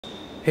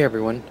Hey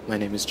everyone, my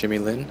name is Jimmy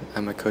Lin.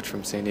 I'm a coach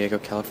from San Diego,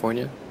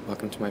 California.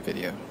 Welcome to my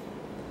video.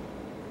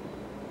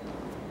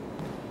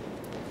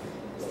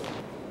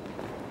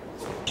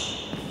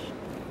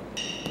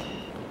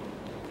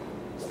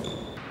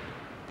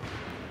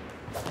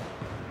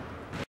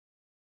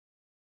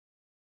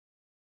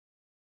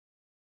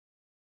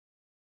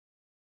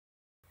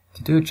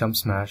 To do a jump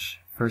smash,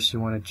 first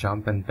you want to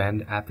jump and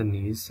bend at the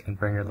knees and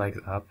bring your legs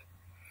up,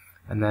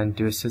 and then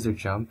do a scissor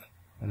jump,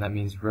 and that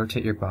means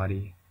rotate your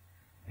body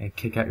and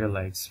kick out your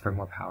legs for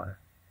more power.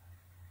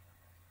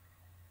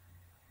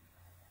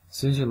 As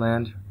soon as you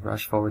land,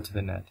 rush forward to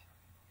the net.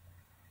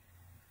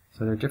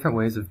 So there are different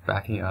ways of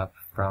backing up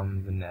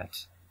from the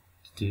net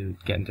to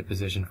get into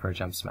position for a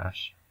jump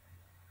smash.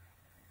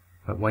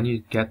 But when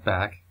you get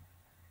back,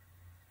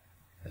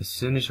 as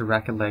soon as your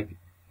racket leg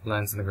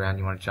lands on the ground,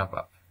 you want to jump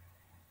up.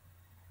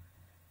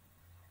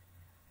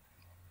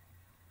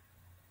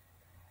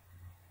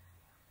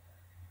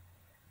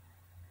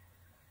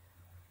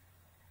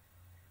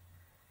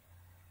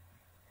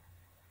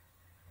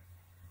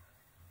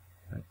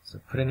 So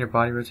put in your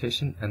body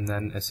rotation, and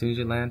then as soon as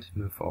you land,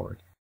 move forward.